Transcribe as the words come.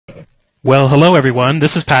Well, hello everyone.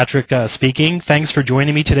 This is Patrick speaking. Thanks for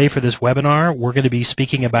joining me today for this webinar. We're going to be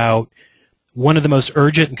speaking about one of the most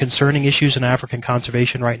urgent and concerning issues in African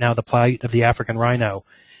conservation right now, the plight of the African rhino.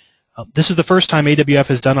 This is the first time AWF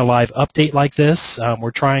has done a live update like this.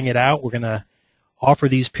 We're trying it out. We're going to offer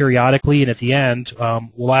these periodically, and at the end,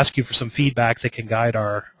 we'll ask you for some feedback that can guide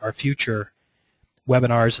our future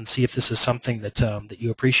webinars and see if this is something that, that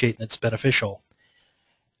you appreciate and that's beneficial.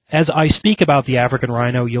 As I speak about the African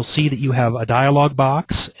rhino, you'll see that you have a dialog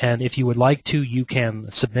box, and if you would like to, you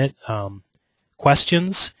can submit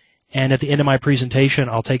questions. And at the end of my presentation,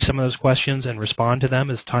 I'll take some of those questions and respond to them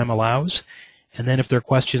as time allows. And then if there are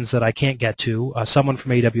questions that I can't get to, someone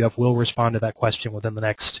from AWF will respond to that question within the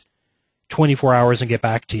next 24 hours and get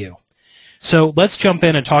back to you. So let's jump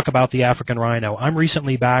in and talk about the African rhino. I'm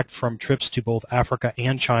recently back from trips to both Africa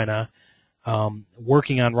and China,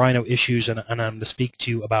 working on rhino issues, and I'm going to speak to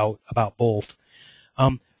you about both.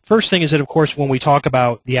 First thing is that, of course, when we talk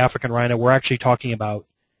about the African rhino, we're actually talking about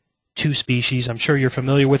two species. I'm sure you're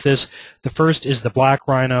familiar with this. The first is the black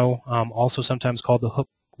rhino, also sometimes called the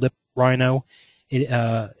hook-lip rhino.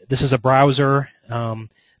 This is a browser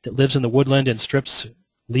that lives in the woodland and strips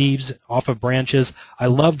leaves off of branches. I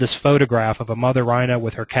love this photograph of a mother rhino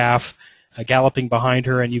with her calf galloping behind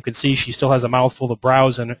her, and you can see she still has a mouthful of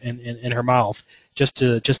browse in her mouth, just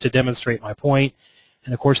to demonstrate my point.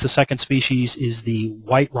 And of course, the second species is the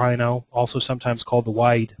white rhino, also sometimes called the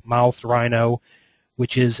wide-mouthed rhino,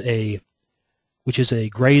 which is a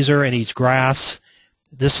grazer and eats grass.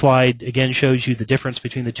 This slide again shows you the difference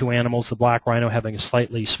between the two animals. The black rhino having a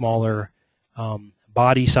slightly smaller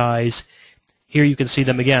body size. Here you can see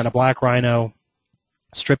them again. A black rhino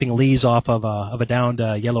stripping leaves off of a downed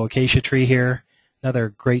yellow acacia tree here. Another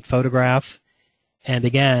great photograph. And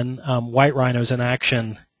again, white rhinos in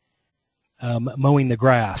action mowing the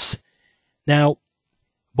grass. Now,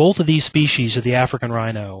 both of these species of the African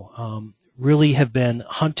rhino really have been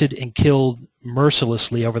hunted and killed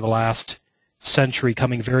mercilessly over the last century,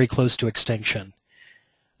 coming very close to extinction.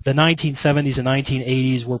 The 1970s and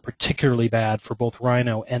 1980s were particularly bad for both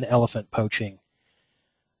rhino and elephant poaching.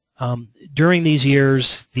 During these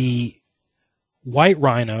years, the white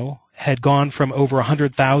rhino had gone from over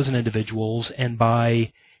 100,000 individuals, and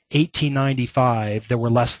by 1895, there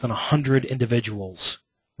were less than 100 individuals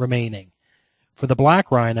remaining. For the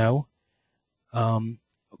black rhino, in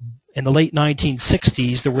the late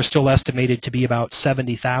 1960s, there were still estimated to be about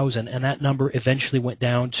 70,000, and that number eventually went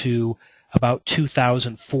down to about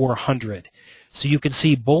 2,400. So you can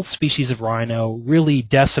see both species of rhino really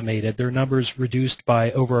decimated, their numbers reduced by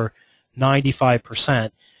over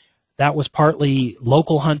 95%. That was partly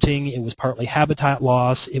local hunting, it was partly habitat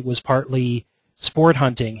loss, it was partly sport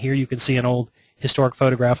hunting. Here you can see an old historic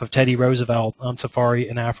photograph of Teddy Roosevelt on safari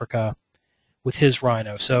in Africa with his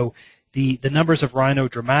rhino. So the numbers of rhino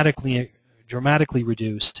dramatically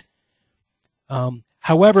reduced.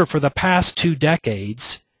 However, for the past 2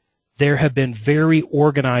 decades, there have been very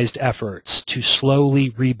organized efforts to slowly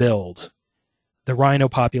rebuild the rhino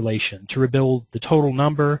population, to rebuild the total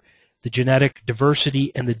number, the genetic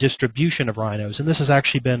diversity, and the distribution of rhinos. And this has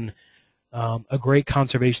actually been a great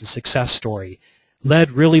conservation success story,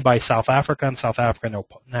 led really by South Africa and South African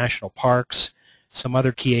national parks, some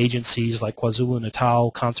other key agencies like KwaZulu-Natal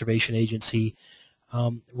Conservation Agency.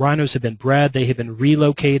 Rhinos have been bred, they have been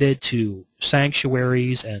relocated to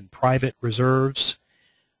sanctuaries and private reserves.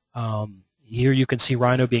 Here you can see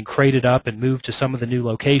rhino being crated up and moved to some of the new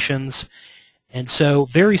locations. And so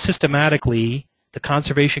very systematically, the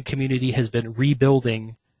conservation community has been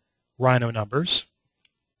rebuilding rhino numbers.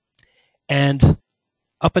 And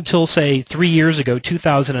up until, say, 3 years ago,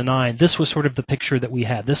 2009, this was sort of the picture that we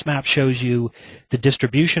had. This map shows you the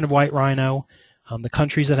distribution of white rhino, the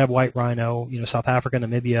countries that have white rhino, South Africa,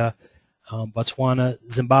 Namibia, Botswana,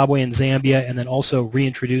 Zimbabwe, and Zambia, and then also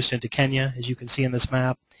reintroduced into Kenya, as you can see in this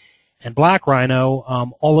map. And black rhino,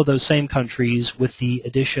 all of those same countries with the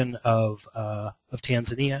addition of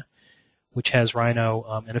Tanzania, which has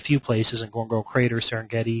rhino in a few places, in Ngorongoro Crater,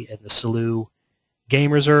 Serengeti, and the Selous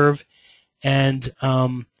Game Reserve. And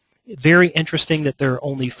very interesting that there are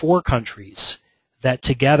only 4 countries that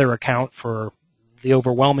together account for the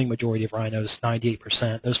overwhelming majority of rhinos,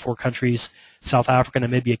 98%. Those 4 countries, South Africa,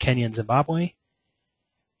 Namibia, Kenya, and Zimbabwe.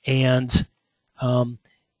 And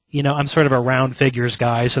I'm sort of a round figures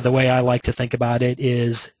guy, so the way I like to think about it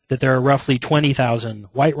is that there are roughly 20,000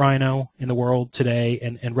 white rhino in the world today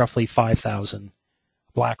and roughly 5,000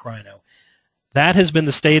 black rhino. That has been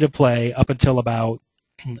the state of play up until about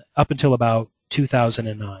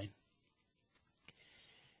 2009.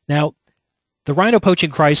 Now, the rhino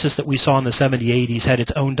poaching crisis that we saw in the 70s, 80s had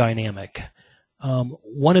its own dynamic.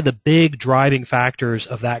 One of the big driving factors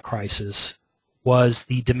of that crisis was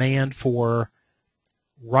the demand for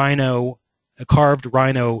carved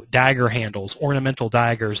rhino dagger handles, ornamental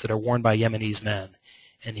daggers that are worn by Yemenis men.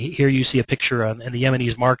 And here you see a picture in the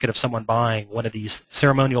Yemenis market of someone buying one of these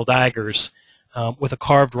ceremonial daggers with a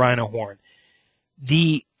carved rhino horn.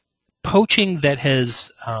 The poaching that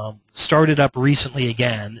has started up recently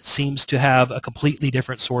again seems to have a completely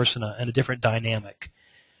different source and a different dynamic.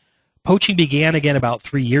 Poaching began again about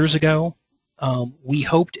 3 years ago. We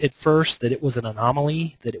hoped at first that it was an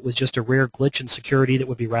anomaly, that it was just a rare glitch in security that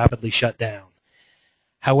would be rapidly shut down.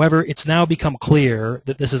 However, it's now become clear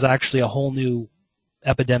that this is actually a whole new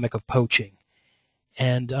epidemic of poaching.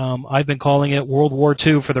 And I've been calling it World War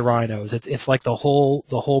II for the rhinos. It's like the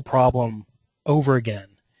whole problem over again.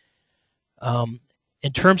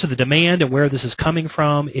 In terms of the demand and where this is coming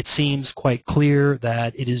from, it seems quite clear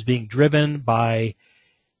that it is being driven by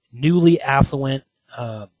newly affluent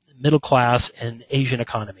middle class and Asian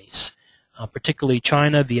economies, particularly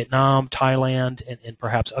China, Vietnam, Thailand, and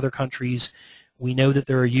perhaps other countries. We know that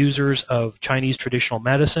there are users of Chinese traditional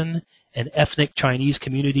medicine and ethnic Chinese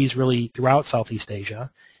communities really throughout Southeast Asia,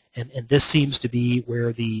 and this seems to be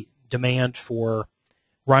where the demand for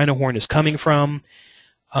rhino horn is coming from.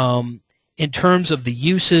 In terms of the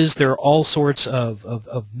uses, there are all sorts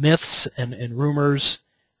of myths and rumors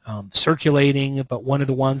circulating, but one of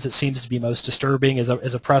the ones that seems to be most disturbing is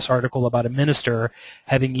a press article about a minister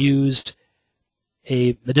having used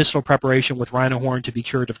a medicinal preparation with rhino horn to be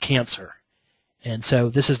cured of cancer. And so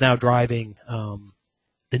this is now driving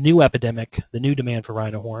the new epidemic, the new demand for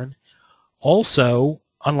rhino horn. Also,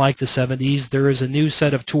 unlike the 70s, there is a new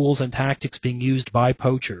set of tools and tactics being used by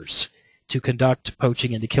poachers to conduct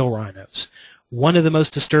poaching and to kill rhinos. One of the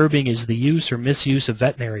most disturbing is the use or misuse of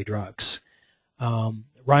veterinary drugs.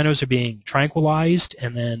 Rhinos are being tranquilized,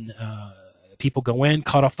 and then people go in,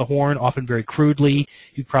 cut off the horn, often very crudely.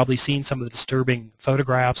 You've probably seen some of the disturbing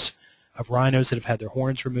photographs of rhinos that have had their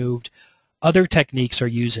horns removed. Other techniques are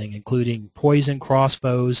using, including poison,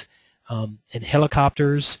 crossbows, and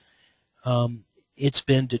helicopters. It's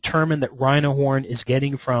been determined that rhino horn is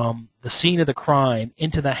getting from the scene of the crime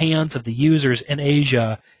into the hands of the users in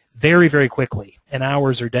Asia very, very quickly, in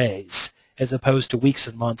hours or days, as opposed to weeks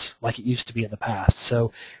and months like it used to be in the past.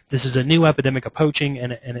 So this is a new epidemic of poaching,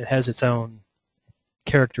 and it has its own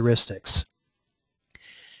characteristics.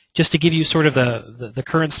 Just to give you sort of the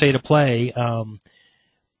current state of play,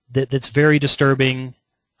 that's very disturbing.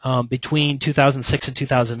 Between 2006 and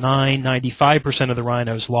 2009, 95% of the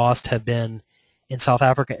rhinos lost have been in South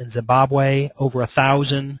Africa and Zimbabwe. Over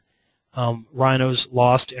 1,000 rhinos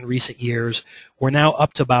lost in recent years. We're now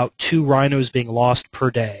up to about 2 rhinos being lost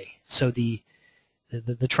per day. So the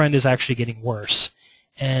trend is actually getting worse.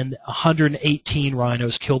 And 118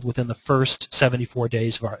 rhinos killed within the first 74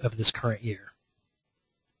 days of this current year.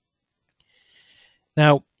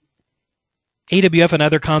 Now, AWF and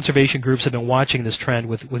other conservation groups have been watching this trend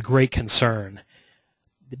with great concern.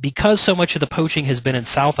 Because so much of the poaching has been in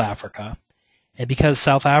South Africa, and because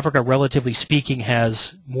South Africa, relatively speaking,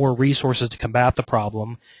 has more resources to combat the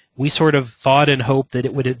problem, we sort of thought and hoped that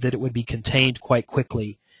it would be contained quite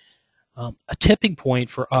quickly. A tipping point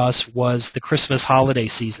for us was the Christmas holiday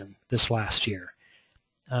season this last year.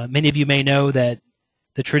 Many of you may know that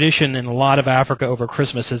the tradition in a lot of Africa over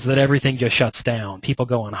Christmas is that everything just shuts down. People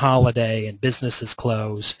go on holiday and businesses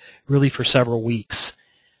close, really for several weeks.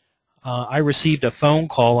 I received a phone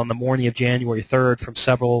call on the morning of January 3rd from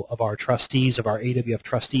several of our trustees, of our AWF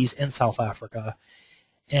trustees in South Africa.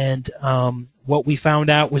 And what we found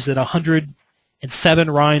out was that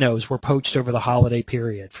 107 rhinos were poached over the holiday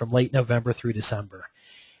period from late November through December.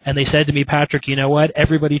 And they said to me, Patrick, you know what?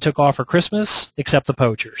 Everybody took off for Christmas except the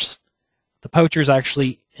poachers. The poachers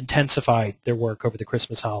actually intensified their work over the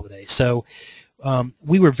Christmas holiday. So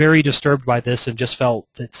we were very disturbed by this and just felt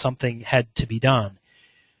that something had to be done.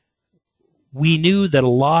 We knew that a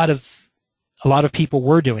lot of people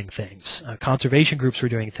were doing things. Conservation groups were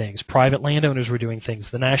doing things. Private landowners were doing things.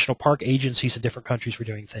 The national park agencies in different countries were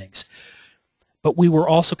doing things. But we were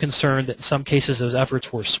also concerned that in some cases those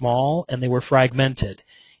efforts were small and they were fragmented.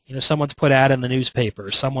 You know, someone's put ad in the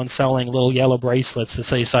newspaper, someone's selling little yellow bracelets that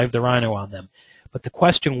say Save the Rhino on them. But the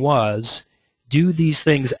question was, do these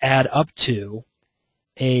things add up to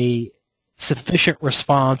a sufficient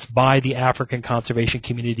response by the African conservation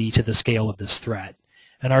community to the scale of this threat?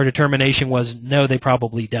 And our determination was, no, they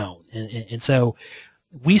probably don't. And so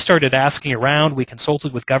we started asking around. We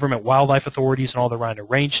consulted with government wildlife authorities in all the rhino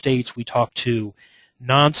range states. We talked to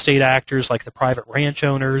non-state actors like the private ranch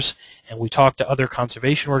owners, and we talked to other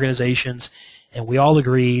conservation organizations, and we all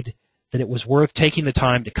agreed that it was worth taking the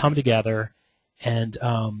time to come together and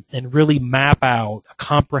really map out a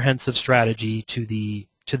comprehensive strategy to the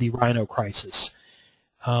rhino crisis.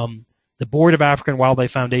 The Board of African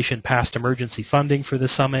Wildlife Foundation passed emergency funding for the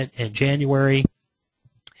summit in January.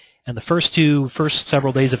 And the first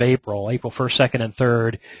several days of April 1st, 2nd, and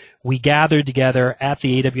 3rd, we gathered together at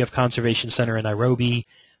the AWF Conservation Center in Nairobi,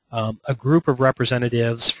 a group of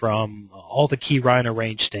representatives from all the key rhino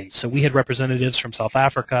range states. So we had representatives from South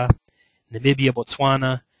Africa, Namibia,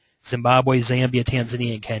 Botswana, Zimbabwe, Zambia,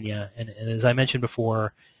 Tanzania, and Kenya. And as I mentioned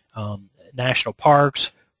before, national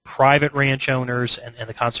parks, private ranch owners, and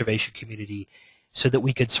the conservation community, so that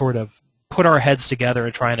we could sort of put our heads together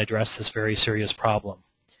and try and address this very serious problem.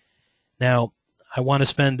 Now, I want to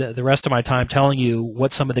spend the rest of my time telling you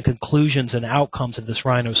what some of the conclusions and outcomes of this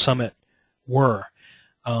Rhino Summit were.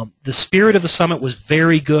 The spirit of the summit was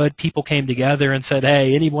very good. People came together and said,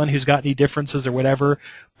 hey, anyone who's got any differences or whatever,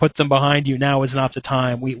 put them behind you. Now is not the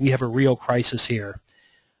time. We have a real crisis here.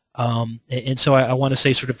 And so I want to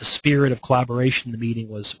say sort of the spirit of collaboration in the meeting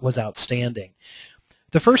was outstanding.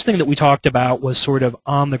 The first thing that we talked about was sort of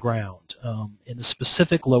on the ground, in the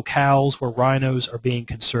specific locales where rhinos are being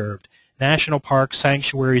conserved. National parks,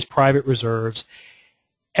 sanctuaries, private reserves.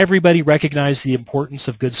 Everybody recognized the importance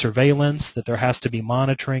of good surveillance, that there has to be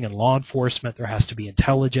monitoring and law enforcement, there has to be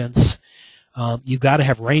intelligence. You've got to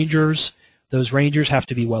have rangers. Those rangers have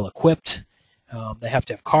to be well equipped. They have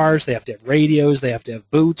to have cars, they have to have radios, they have to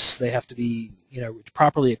have boots, they have to be,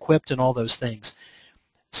 properly equipped and all those things.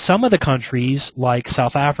 Some of the countries, like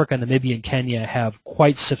South Africa, Namibia, and Kenya, have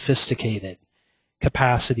quite sophisticated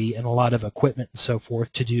capacity and a lot of equipment and so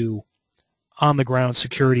forth to do on-the-ground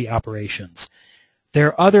security operations. There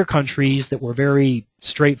are other countries that were very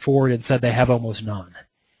straightforward and said they have almost none.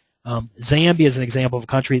 Zambia is an example of a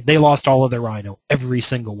country. They lost all of their rhino, every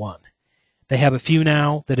single one. They have a few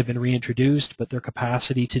now that have been reintroduced, but their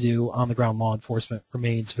capacity to do on-the-ground law enforcement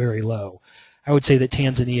remains very low. I would say that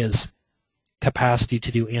Tanzania's capacity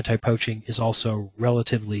to do anti-poaching is also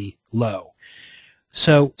relatively low.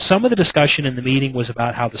 So some of the discussion in the meeting was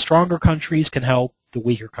about how the stronger countries can help the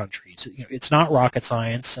weaker countries. It's not rocket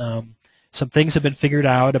science. Some things have been figured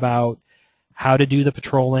out about how to do the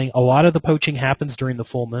patrolling. A lot of the poaching happens during the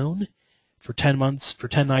full moon for 10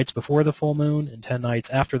 nights before the full moon and 10 nights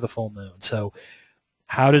after the full moon. So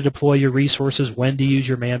how to deploy your resources, when to use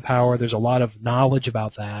your manpower, there's a lot of knowledge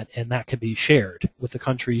about that, and that can be shared with the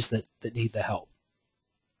countries that need the help.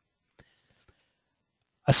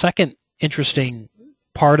 A second interesting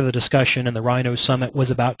part of the discussion in the Rhino Summit was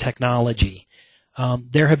about technology.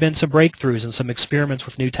 There have been some breakthroughs and some experiments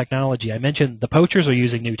with new technology. I mentioned the poachers are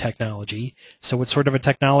using new technology, so it's sort of a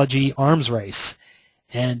technology arms race.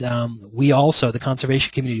 And we also, the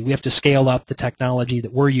conservation community, we have to scale up the technology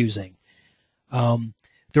that we're using.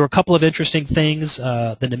 There were a couple of interesting things.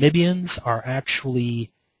 The Namibians are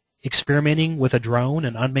actually experimenting with a drone,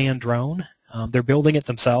 an unmanned drone. They're building it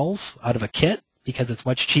themselves out of a kit because it's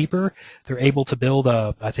much cheaper. They're able to build,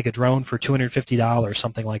 I think, a drone for $250,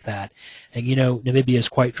 something like that. And Namibia is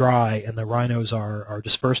quite dry, and the rhinos are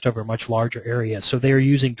dispersed over a much larger area. So they are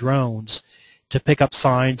using drones to pick up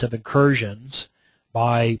signs of incursions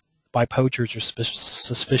by poachers or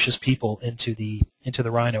suspicious people into the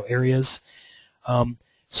rhino areas.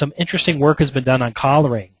 Some interesting work has been done on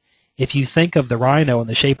collaring. If you think of the rhino and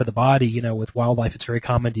the shape of the body, with wildlife it's very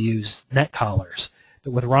common to use neck collars.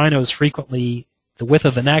 But with rhinos, frequently the width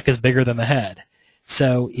of the neck is bigger than the head.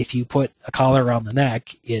 So if you put a collar around the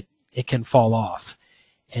neck, it can fall off.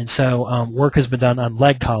 And so work has been done on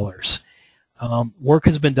leg collars. Work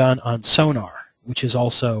has been done on sonar, which is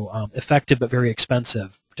also effective but very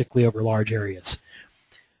expensive, particularly over large areas.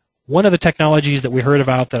 One of the technologies that we heard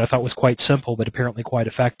about that I thought was quite simple but apparently quite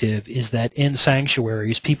effective is that in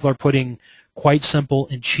sanctuaries, people are putting quite simple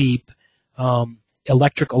and cheap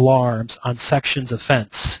electric alarms on sections of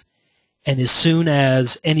fence. And as soon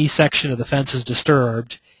as any section of the fence is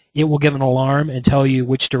disturbed, it will give an alarm and tell you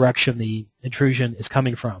which direction the intrusion is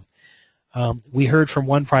coming from. We heard from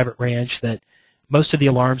one private ranch that most of the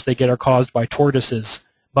alarms they get are caused by tortoises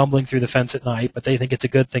bumbling through the fence at night, but they think it's a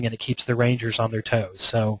good thing and it keeps the rangers on their toes.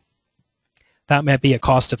 So that might be a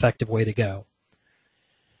cost-effective way to go.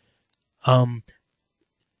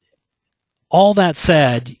 All that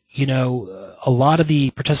said, a lot of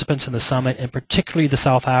the participants in the summit, and particularly the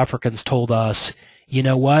South Africans, told us,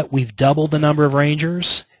 what, we've doubled the number of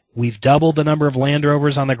rangers, we've doubled the number of Land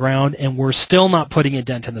Rovers on the ground, and we're still not putting a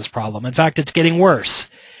dent in this problem. In fact, it's getting worse.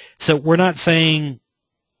 So we're not saying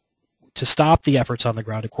to stop the efforts on the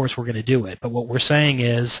ground. Of course, we're going to do it. But what we're saying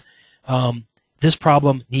is this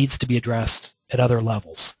problem needs to be addressed at other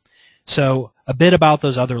levels. So a bit about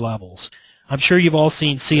those other levels. I'm sure you've all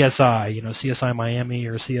seen CSI, CSI Miami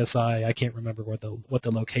or CSI, I can't remember what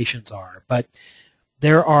the locations are, but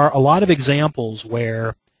there are a lot of examples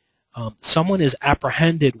where someone is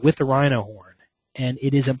apprehended with a rhino horn, and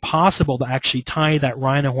it is impossible to actually tie that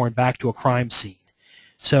rhino horn back to a crime scene.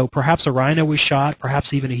 So perhaps a rhino was shot,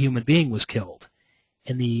 perhaps even a human being was killed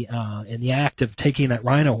in the act of taking that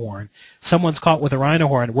rhino horn. Someone's caught with a rhino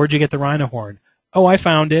horn. Where'd you get the rhino horn? Oh, I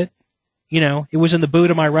found it. It was in the boot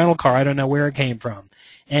of my rental car. I don't know where it came from.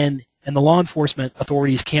 And the law enforcement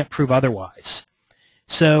authorities can't prove otherwise.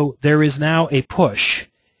 So there is now a push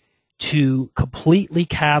to completely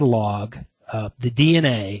catalog the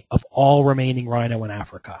DNA of all remaining rhino in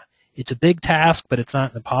Africa. It's a big task, but it's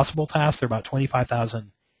not an impossible task. There are about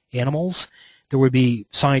 25,000 animals. There would be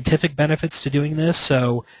scientific benefits to doing this,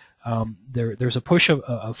 so there's a push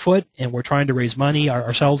afoot, and we're trying to raise money,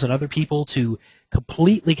 ourselves and other people, to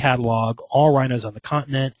completely catalog all rhinos on the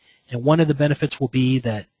continent. And one of the benefits will be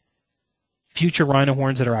that future rhino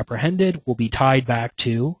horns that are apprehended will be tied back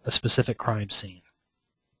to a specific crime scene.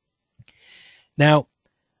 Now,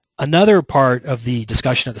 another part of the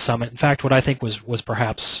discussion at the summit, in fact, what I think was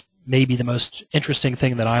perhaps maybe the most interesting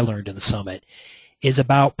thing that I learned in the summit, is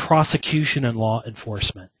about prosecution and law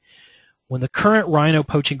enforcement. When the current rhino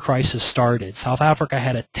poaching crisis started, South Africa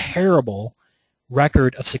had a terrible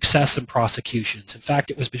record of success in prosecutions. In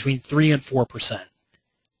fact, it was between 3 and 4%.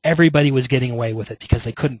 Everybody was getting away with it because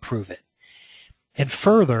they couldn't prove it. And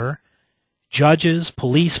further, judges,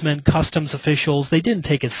 policemen, customs officials, they didn't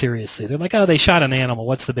take it seriously. They're like, oh, they shot an animal.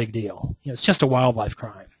 What's the big deal? It's just a wildlife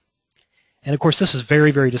crime. And of course, this is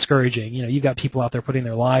very, very discouraging. You've got people out there putting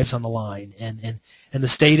their lives on the line, and the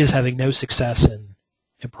state is having no success in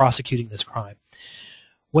prosecuting this crime.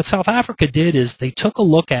 What South Africa did is they took a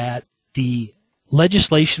look at the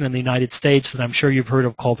legislation in the United States that I'm sure you've heard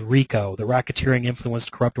of called RICO, the Racketeering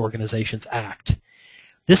Influenced Corrupt Organizations Act.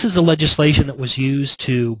 This is a legislation that was used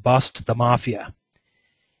to bust the mafia.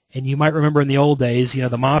 And you might remember in the old days,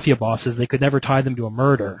 the mafia bosses, they could never tie them to a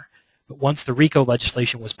murder. But once the RICO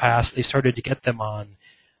legislation was passed, they started to get them on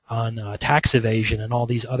tax evasion and all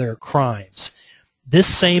these other crimes.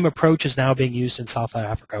 This same approach is now being used in South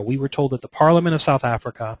Africa. We were told that the Parliament of South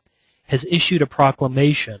Africa has issued a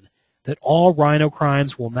proclamation that all rhino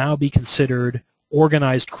crimes will now be considered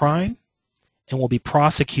organized crime and will be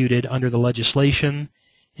prosecuted under the legislation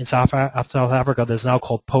in South Africa that is now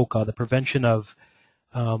called POCA, the Prevention of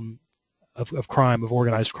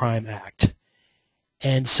Organized Crime Act.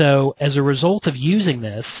 And so as a result of using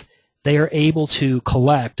this, they are able to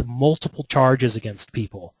collect multiple charges against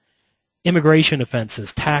people. Immigration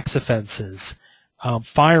offenses, tax offenses,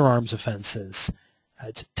 firearms offenses,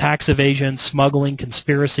 tax evasion, smuggling,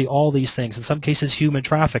 conspiracy, all these things. In some cases, human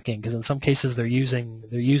trafficking, because in some cases they're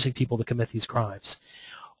using people to commit these crimes.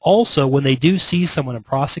 Also, when they do seize someone and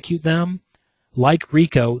prosecute them, like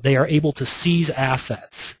RICO, they are able to seize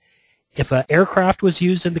assets. If an aircraft was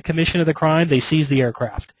used in the commission of the crime, they seize the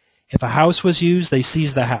aircraft. If a house was used, they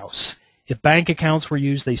seize the house. If bank accounts were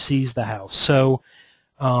used, they seize the house. So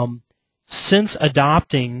since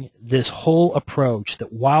adopting this whole approach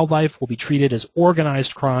that wildlife will be treated as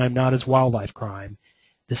organized crime, not as wildlife crime,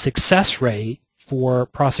 the success rate for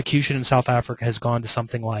prosecution in South Africa has gone to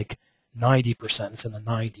something like 90%. It's in the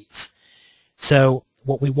 90s. So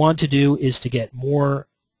what we want to do is to get more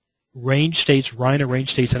range states, rhino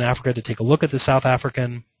range states in Africa, to take a look at the South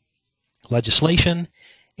African legislation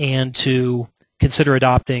and to consider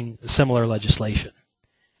adopting similar legislation.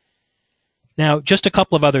 Now, just a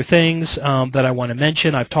couple of other things that I want to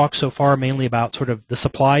mention. I've talked so far mainly about sort of the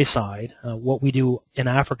supply side, what we do in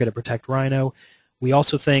Africa to protect rhino. We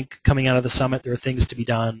also think, coming out of the summit, there are things to be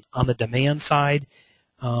done on the demand side.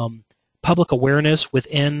 Public awareness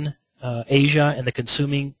within Asia and the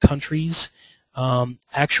consuming countries.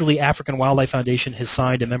 Actually, African Wildlife Foundation has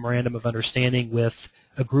signed a memorandum of understanding with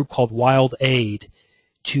a group called Wild Aid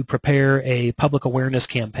to prepare a public awareness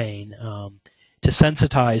campaign to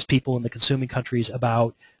sensitize people in the consuming countries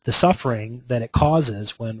about the suffering that it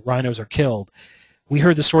causes when rhinos are killed. We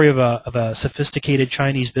heard the story of a sophisticated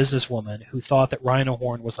Chinese businesswoman who thought that rhino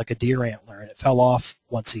horn was like a deer antler and it fell off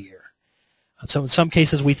once a year. So in some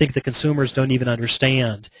cases, we think the consumers don't even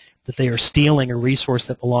understand that they are stealing a resource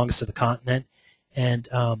that belongs to the continent, and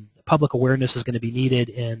public awareness is going to be needed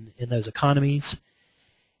in those economies.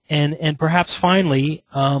 And perhaps finally,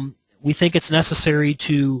 we think it's necessary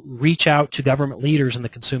to reach out to government leaders in the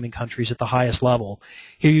consuming countries at the highest level.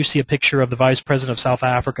 Here you see a picture of the Vice President of South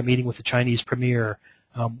Africa meeting with the Chinese Premier,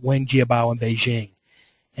 Wen Jiabao, in Beijing.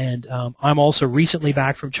 And I'm also recently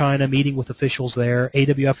back from China, meeting with officials there.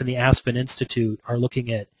 AWF and the Aspen Institute are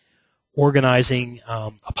looking at organizing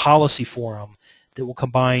a policy forum that will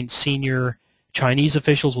combine senior Chinese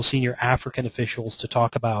officials with senior African officials to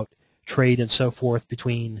talk about trade and so forth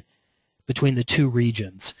between the two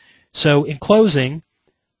regions. So in closing,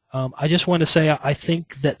 I just want to say I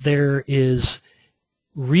think that there is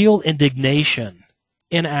real indignation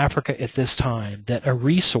in Africa at this time that a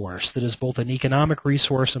resource that is both an economic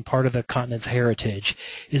resource and part of the continent's heritage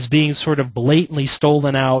is being sort of blatantly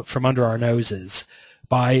stolen out from under our noses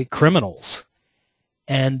by criminals,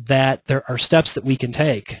 and that there are steps that we can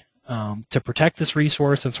take to protect this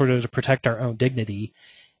resource and sort of to protect our own dignity.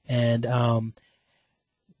 And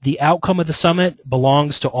the outcome of the summit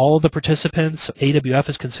belongs to all of the participants. AWF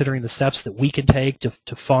is considering the steps that we can take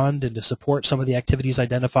to fund and to support some of the activities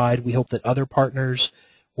identified. We hope that other partners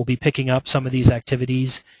will be picking up some of these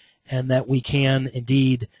activities and that we can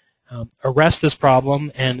indeed arrest this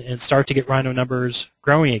problem and start to get rhino numbers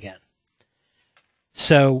growing again.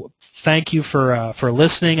 So thank you for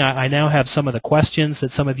listening. I now have some of the questions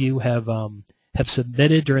that some of you have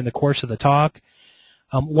submitted during the course of the talk.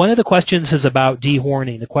 One of the questions is about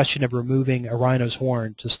dehorning, the question of removing a rhino's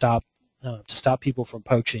horn to stop people from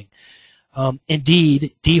poaching.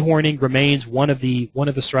 Indeed, dehorning remains one of the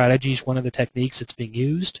strategies, one of the techniques that's being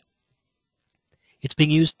used. It's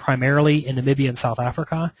being used primarily in Namibia and South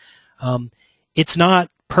Africa. It's not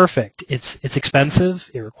perfect. It's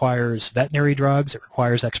expensive. It requires veterinary drugs. It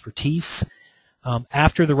requires expertise.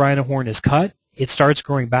 After the rhino horn is cut, it starts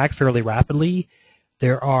growing back fairly rapidly.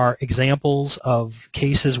 There are examples of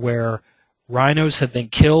cases where rhinos have been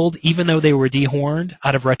killed even though they were dehorned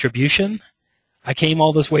out of retribution. I came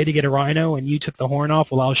all this way to get a rhino and you took the horn off,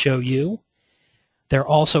 well, I'll show you. There are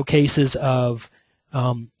also cases of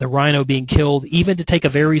the rhino being killed even to take a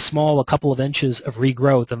very small, a couple of inches of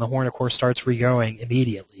regrowth, and the horn, of course, starts regrowing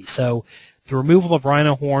immediately. So the removal of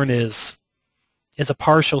rhino horn is a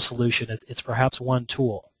partial solution. It's perhaps one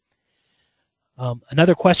tool.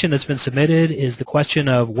 Another question that's been submitted is the question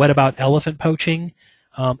of what about elephant poaching?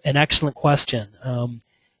 An excellent question.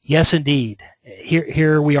 Yes, indeed.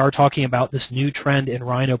 Here we are talking about this new trend in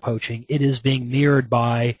rhino poaching. It is being mirrored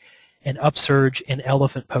by an upsurge in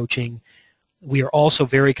elephant poaching. We are also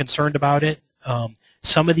very concerned about it.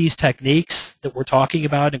 Some of these techniques that we're talking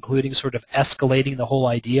about, including sort of escalating the whole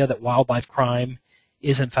idea that wildlife crime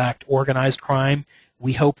is in fact organized crime,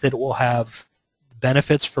 we hope that it will have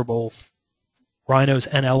benefits for both rhinos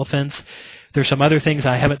and elephants. There's some other things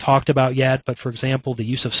I haven't talked about yet, but for example, the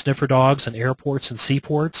use of sniffer dogs in airports and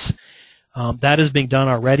seaports. That is being done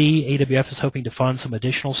already. AWF is hoping to fund some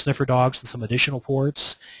additional sniffer dogs in some additional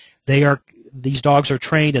ports. These dogs are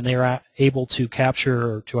trained and they are able to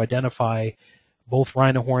capture or to identify both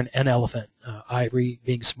rhino horn and elephant ivory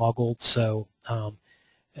being smuggled. So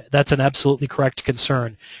that's an absolutely correct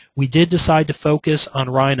concern. We did decide to focus on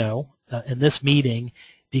rhino in this meeting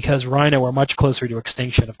because rhino are much closer to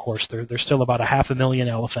extinction, of course. There's still about 500,000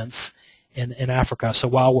 elephants in Africa. So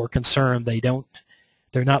while we're concerned,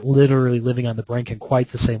 they're not literally living on the brink in quite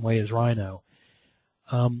the same way as rhino.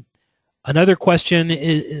 Another question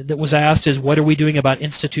that was asked is, what are we doing about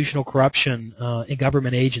institutional corruption in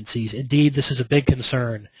government agencies? Indeed, this is a big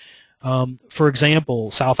concern. For example,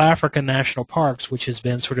 South African national parks, which has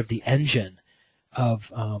been sort of the engine of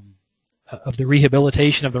the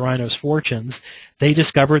rehabilitation of the rhino's fortunes, they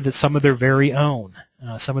discovered that some of their very own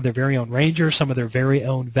rangers, some of their very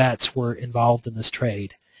own vets were involved in this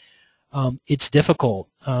trade. It's difficult.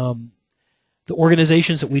 The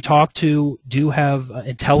organizations that we talk to do have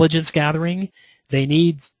intelligence gathering. They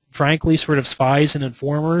need, frankly, sort of spies and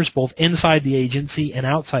informers both inside the agency and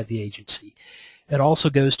outside the agency. It also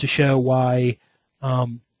goes to show why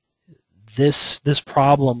this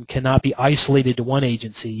problem cannot be isolated to one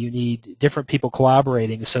agency. You need different people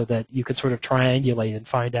collaborating so that you can sort of triangulate and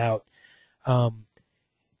find out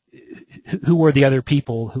who are the other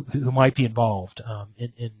people who might be involved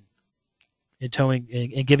in towing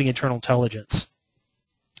and giving internal intelligence.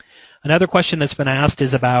 Another question that's been asked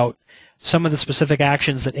is about some of the specific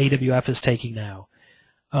actions that AWF is taking now.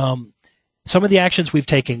 Some of the actions we've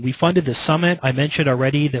taken, we funded the summit. I mentioned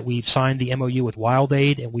already that we've signed the MOU with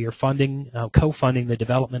WildAid, and we are co-funding the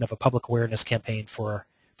development of a public awareness campaign for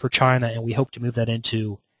China, and we hope to move that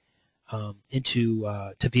into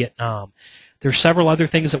Vietnam. There are several other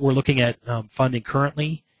things that we're looking at funding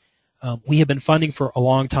currently. We have been funding for a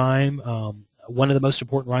long time one of the most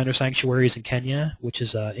important rhino sanctuaries in Kenya, which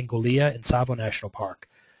is in Ngolia in Tsavo National Park.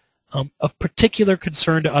 Of particular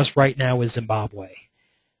concern to us right now is Zimbabwe.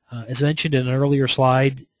 As mentioned in an earlier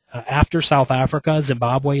slide, after South Africa,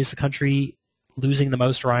 Zimbabwe is the country losing the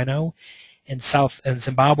most rhino, and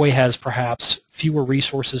Zimbabwe has perhaps fewer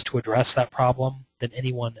resources to address that problem than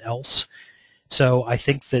anyone else. So I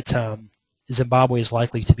think that Zimbabwe is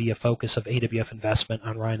likely to be a focus of AWF investment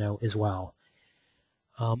on Rhino as well.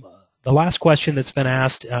 The last question that's been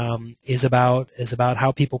asked is about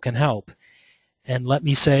how people can help. And let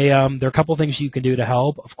me say there are a couple things you can do to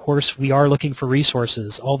help. Of course, we are looking for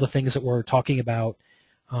resources. All the things that we're talking about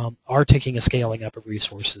are taking a scaling up of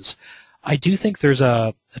resources. I do think there's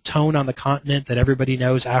a tone on the continent that everybody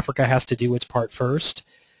knows Africa has to do its part first,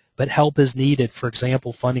 but help is needed, for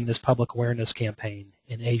example, funding this public awareness campaign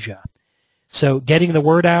in Asia. So getting the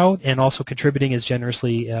word out and also contributing as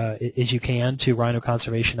generously as you can to rhino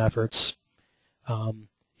conservation efforts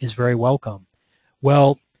is very welcome.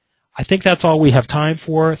 Well, I think that's all we have time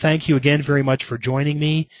for. Thank you again very much for joining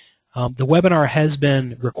me. The webinar has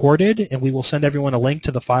been recorded, and we will send everyone a link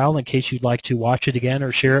to the file in case you'd like to watch it again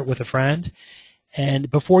or share it with a friend.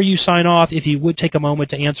 And before you sign off, if you would take a moment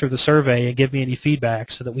to answer the survey and give me any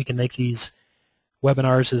feedback so that we can make these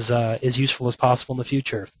webinars as useful as possible in the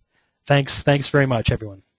future. Thanks very much,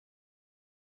 everyone.